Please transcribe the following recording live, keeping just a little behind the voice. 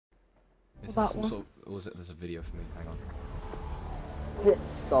Is That this some one. sort of, or is it? There's a video for me. Hang on. Pit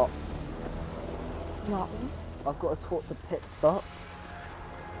stop. That one. I've got to talk to pit stop.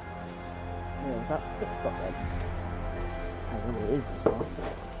 Yeah, was that pit stop then? I know what it is as well.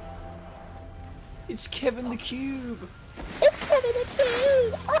 It's Kevin the Cube. It's Kevin the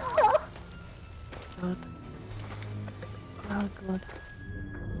Cube! Oh! God. Oh God.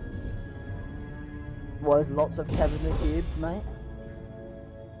 Well, there's lots of Kevin the Cube, mate.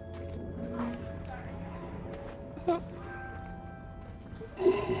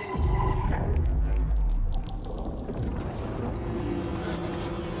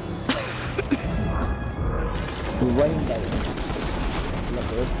 Rainbow. Look at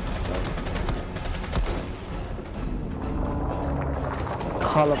this.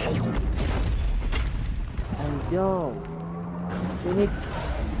 Colourful. And yo, so you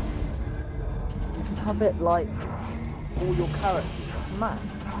can have it like all your characters. Mad.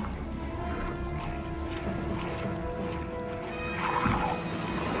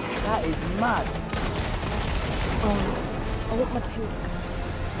 That is mad. I want my pink.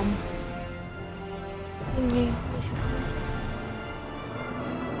 Thingy.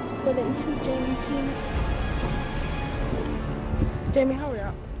 Let's put it into Jamie's here. Jamie, hurry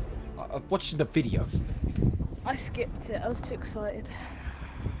up. I'm watching the video. I skipped it. I was too excited.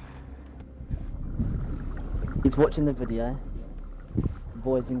 He's watching the video.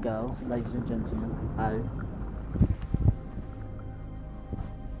 Boys and girls, ladies and gentlemen. Oh.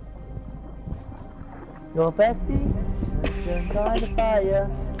 Your bestie, just by the fire.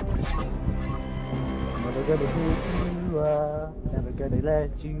 Never gonna hit you up, never gonna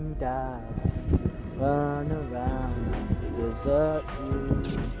let you down. Run around and desert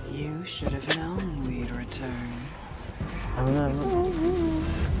you. You should have known we'd return. I don't know.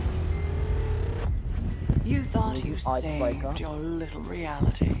 You thought you Icebreaker. saved your little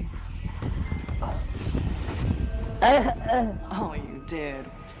reality. All you did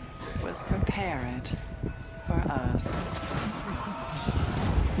was prepare it for us.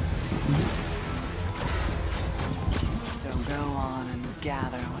 So go on and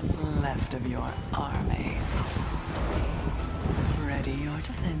gather what's left of your army. Ready your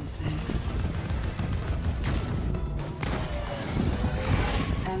defenses.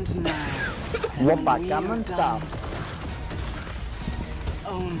 And now, What when we gammon are done, stuff?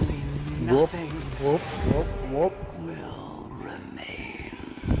 only Whoop, nothing whoop, whoop, whoop. will remain.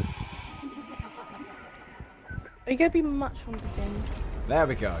 Are you gonna be much on the game? There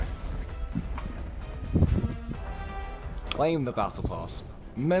we go. Claim the battle pass.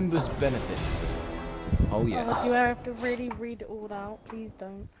 Members benefits. Oh yes. You have to really read it all out. Please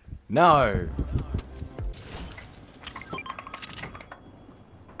don't. No.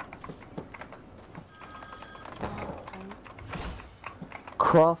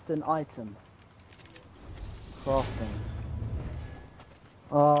 Craft an item. Crafting.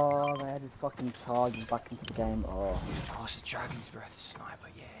 Oh, they added fucking charges back into the game. Oh. Oh, it's a Dragon's Breath sniper.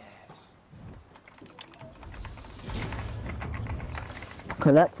 Yes.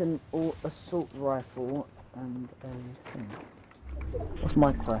 Collect an assault rifle and a thing. What's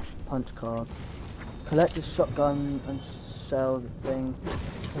my quest? Punch card. Collect a shotgun and shell thing.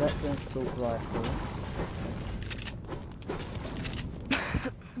 Collect an assault rifle.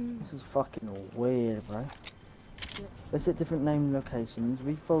 This is fucking weird, bro. Visit different name locations.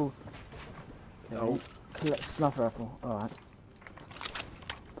 Refill. Okay. No. Collect sniper rifle. Alright.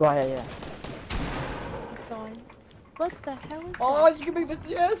 Right, yeah. Fine. What the hell is Oh, that? you can make the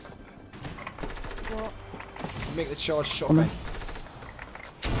yes. What? You make the charge shotgun.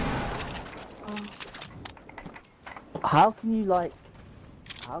 How can you like?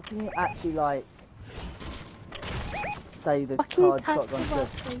 How can you actually like? Say the charge shotgun's good.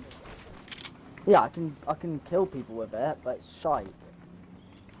 Yeah, I can kill people with it, but it's shite.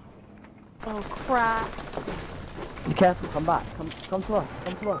 Oh crap. Be careful, come back. Come to us.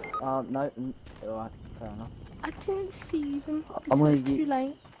 Come to us. No. Alright, fair enough. I didn't see them. I'm gonna It's too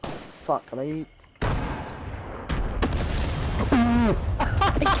late. Fuck, are they?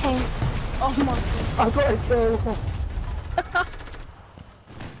 It came. Oh my god. I got a kill.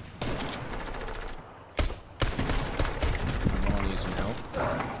 I'm gonna use some help.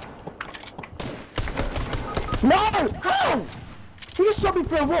 No! How? He just shot me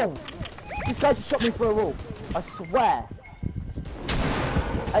through a wall. This guy just shot me through a wall. I swear.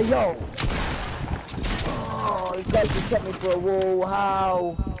 Hey yo. Oh, this guy just shot me through a wall.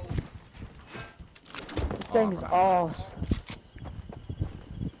 How? This game is arse.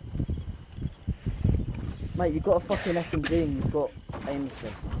 Mate, you've got a fucking SMG and you've got aim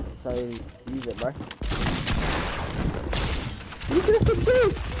assist. So use it, bro. Look at SMG!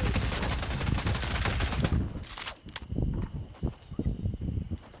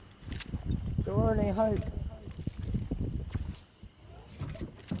 hope.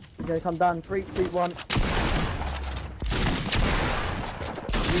 He's gonna come down. 3, 2, 1.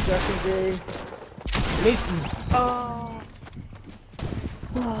 Use SMG. Please. Oh.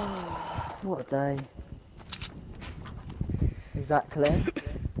 What a day. Exactly.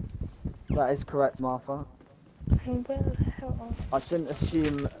 That is correct, Martha. And where the hell I shouldn't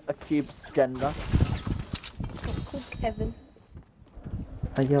assume a cube's gender. It's called Kevin.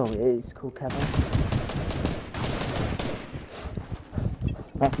 Oh, yo, it is called Kevin.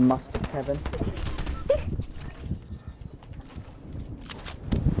 That's mustard, Kevin.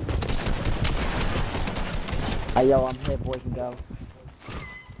 Hey, yo, I'm here, boys and girls.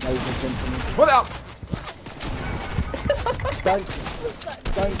 Ladies and gentlemen. What up?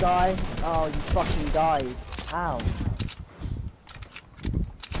 Don't die. Oh, you fucking died. Ow.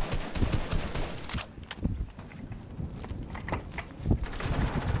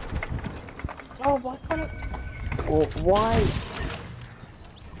 Oh, why can't it? Or why?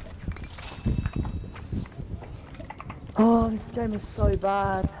 Oh, this game is so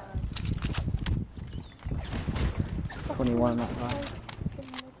bad. 21 that guy.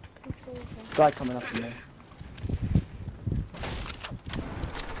 Guy coming up to me.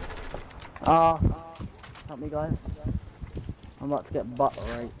 Ah, help me guys. I'm about to get butt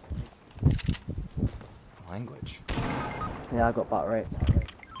raped. Language. Yeah, I got butt raped.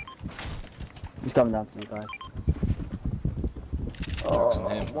 He's coming down to you guys. Jokes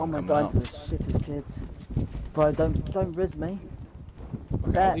on him, Why am I I'm dying coming to the shittest kids? Bro, don't riz me. Okay,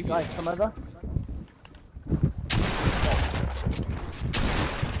 I'll There, leave you guys, there. come over.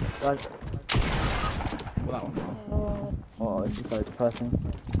 Guys, Well, that one. Oh, oh, this is so depressing.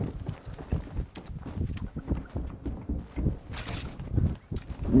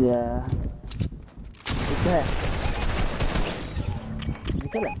 Yeah. He's there. Did you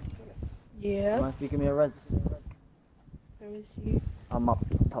kill him? yeah. Mind if you give me a res? Where is you? I'm up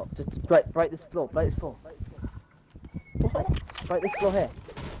top. Just break this floor. Break this floor. What? Break this floor here.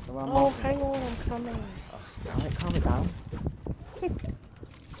 Around Oh, Martin. hang on, I'm coming. Alright, calm it down.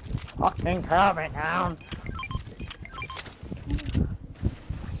 Fucking calm it down.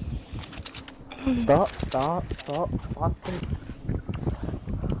 Stop. Fucking.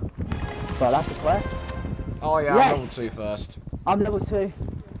 Right, that's a quest. Oh yeah, Yes! I'm level 2 first. I'm level 2.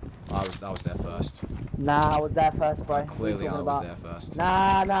 I was there first. Nah, I was there first, bro. Clearly I What are you was talking there first.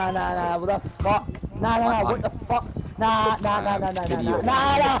 about? Nah, what the fuck? Nah, what the fuck? Nah, I'm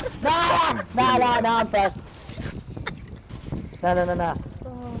first. Nah.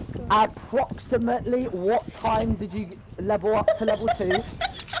 Oh, God. Approximately what time did you level up to level 2?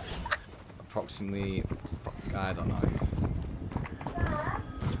 Approximately, I don't know.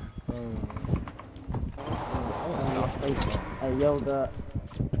 Hey, yo,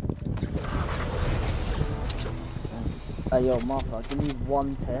 Hey, yo, Martha, give me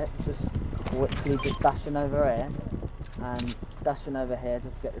one tip. Just quickly just dashing over here. And dashing over here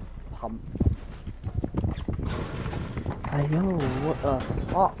just to get this pump. Hey, yo, what the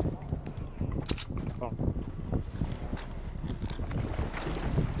fuck?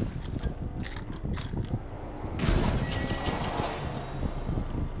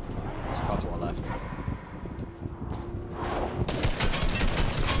 There's a car to our left.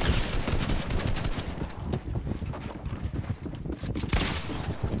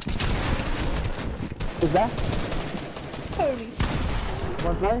 Is there? Holy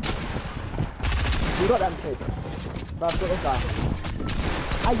One play? You got them two. But I've got this guy.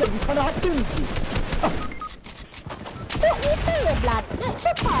 Hey, yo, you can't outdo me. What are you doing, lad? Let's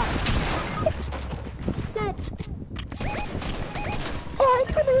chip up. Dead. Oh,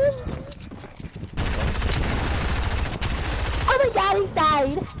 come in. Oh my god, he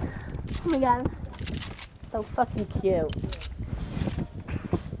died. Oh my god. So fucking cute.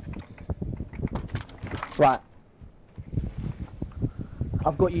 Right.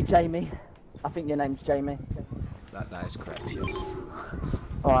 I've got you, Jamie. I think your name's Jamie. That is correct, yes.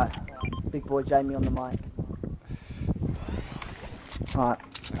 Alright. Big boy Jamie on the mic. Alright.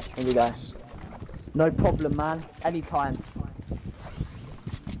 Here we go. No problem, man. Anytime.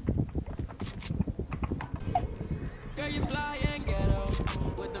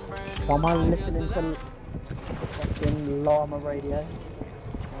 Why am I listening to fucking llama radio?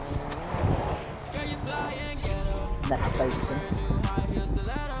 Next station.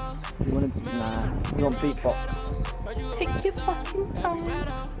 You want to? Nah. You want beatbox? Take your fucking time.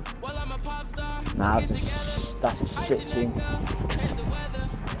 Nah, that's a shit tune.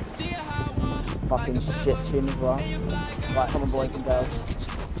 Fucking shit tune as well. Right, come on, boys and girls.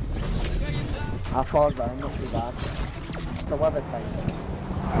 How far is that? Not too bad. It's a weather station.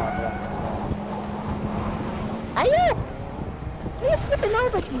 Oh, yeah. Are you? You're flipping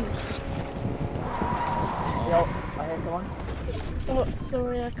over, you. Yo, I hear someone. Oh,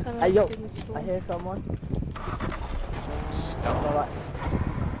 sorry, I can't. Hey, yo, I hear someone. Stop. Alright.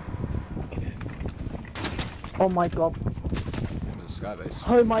 Oh my god. There's a skybase.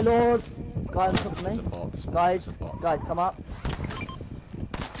 Oh my lord. Guys, come to It's a me. bot. Guys, It's a bot. guys, come up.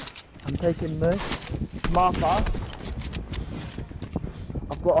 I'm taking this. Martha.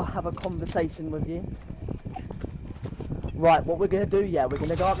 I've got to have a conversation with you. Right, what we're going to do, yeah, we're going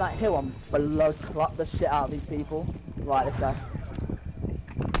to go up that hill and below clap the shit out of these people. Right, let's go.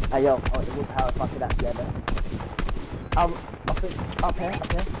 Hey, yo, oh, it would power if I could actually have it. I think, up here.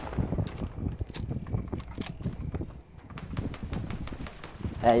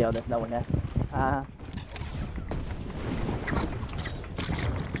 Hey, yo, there's no one there.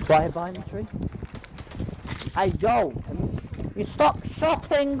 Right behind the tree. Hey, yo, can you stop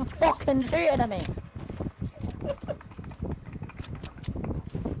shooting fucking shooting at me?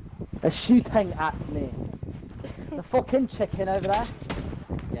 They're shooting at me. The fucking chicken over there.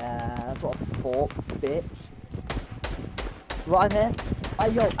 Yeah, that's what I thought, bitch. Right in here. Hey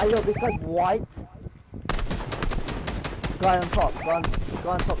yo, this guy's white. Guy on top, guy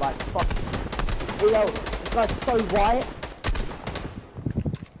on top, like, fuck. Hey yo, this guy's so white.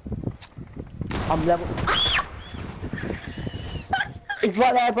 I'm level. He's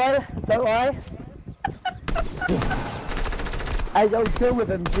right there, bro. Don't worry. Hey yo, deal with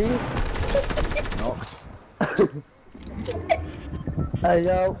him, G. Knocked. Hey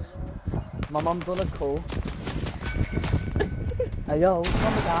yo, my mum's on a call. Hey yo,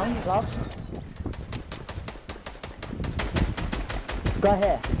 calm me down, love. Go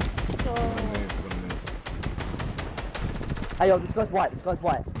here. We're gonna move. Hey yo, this guy's white.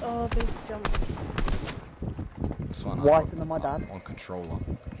 Oh, they jumped. This one. Whiter than my dad. On controller.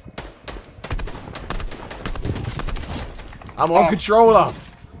 I'm on controller!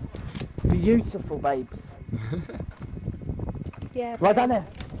 Beautiful, babes. Yeah. Right down there.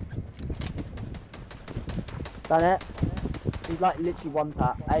 Down there. He's like literally one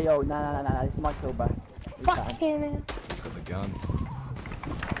tap. Hey yo, nah, this is my kill, bro. Fuck him. He's got the gun.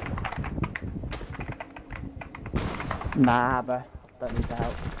 Nah, bro. Don't need the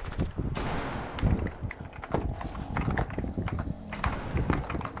help.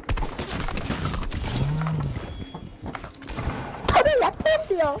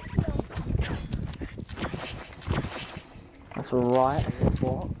 That's right.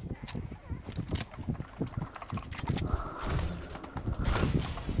 What?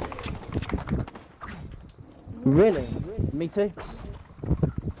 Really? Me too.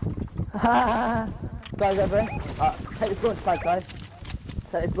 Guys over here. Take this launch pad, guys.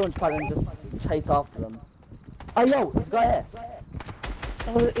 Take this launch pad and just chase after them. Oh yo, there's a guy here.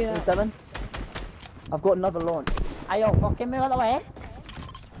 Oh, yeah. 7. I've got another launch. Hey yo, fucking move out of the way.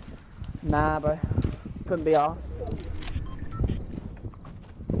 Nah, bro. Couldn't be asked.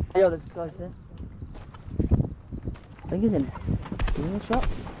 Hey yo, there's guys here. I think he's in. Is he in the shop?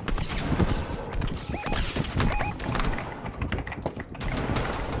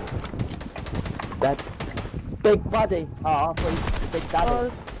 Dead. Big buddy. Oh, I thought he was big daddy.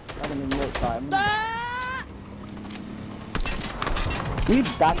 I didn't even look at him. You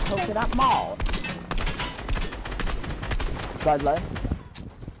dad talking that mall? Side low.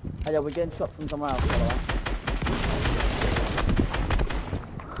 Oh yeah, we're getting shot from somewhere else, by the way.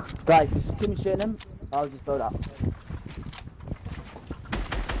 Guys, just keep me shooting him. I'll just build up.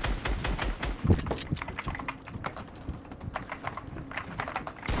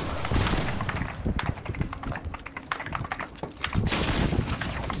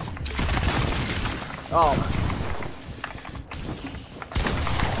 Oh.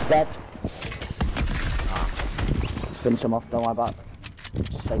 Dead. Just finish him off, don't worry about it.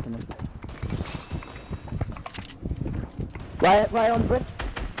 Just shaking him. Right on the bridge.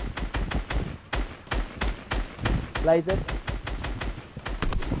 Laser.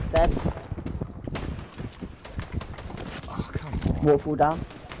 Dead. Oh, come on. Waterfall down.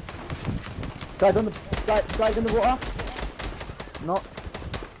 Guys on the guys in the water. Not.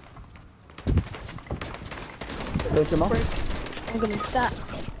 Push him off. I'm gonna start.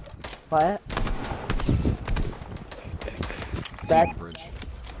 Fire. It's Dead. on the bridge.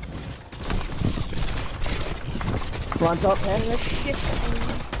 One top here. Shit.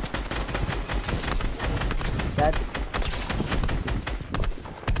 Dead.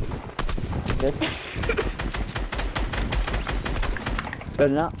 Good.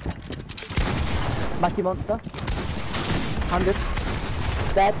 Burning up. Mackie monster. 100.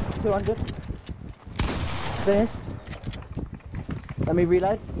 Dead. 200. Finished. Let me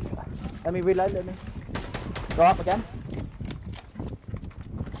reload. Let me. Go up again.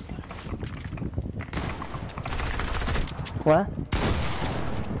 Where?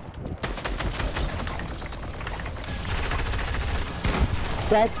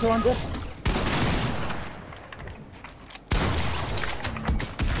 Dead, 200.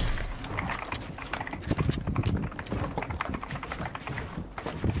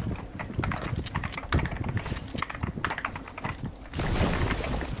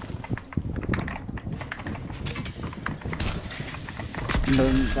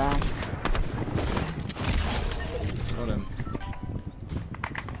 Boom, down. Got him.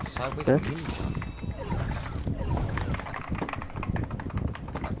 Sideways Good. mini gun.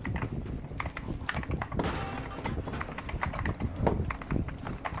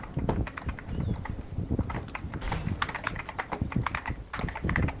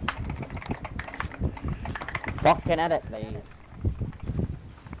 Fucking edit, please.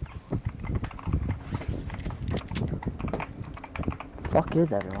 Fuck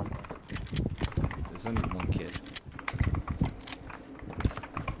is everyone? There's only one kid.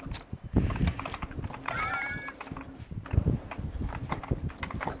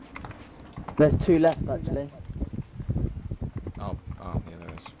 There's 2 left actually. Oh, yeah,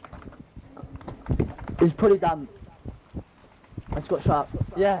 there is. He's probably done. I just got shot.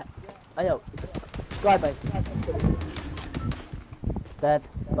 Yeah. Hey yo. Sky base. Dead.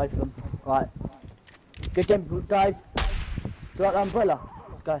 Both of them. Right. Good game, guys. Do you like the umbrella?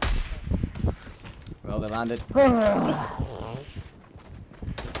 Let's go. Well, they landed.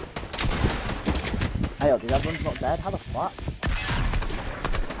 Hey yo, the other one's not dead. How the fuck?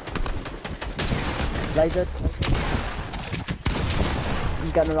 Lasered.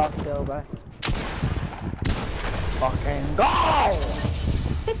 I'm getting the last kill, bro. Fucking go!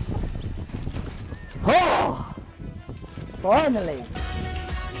 Oh! Finally!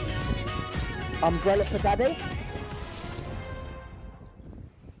 Umbrella for daddy?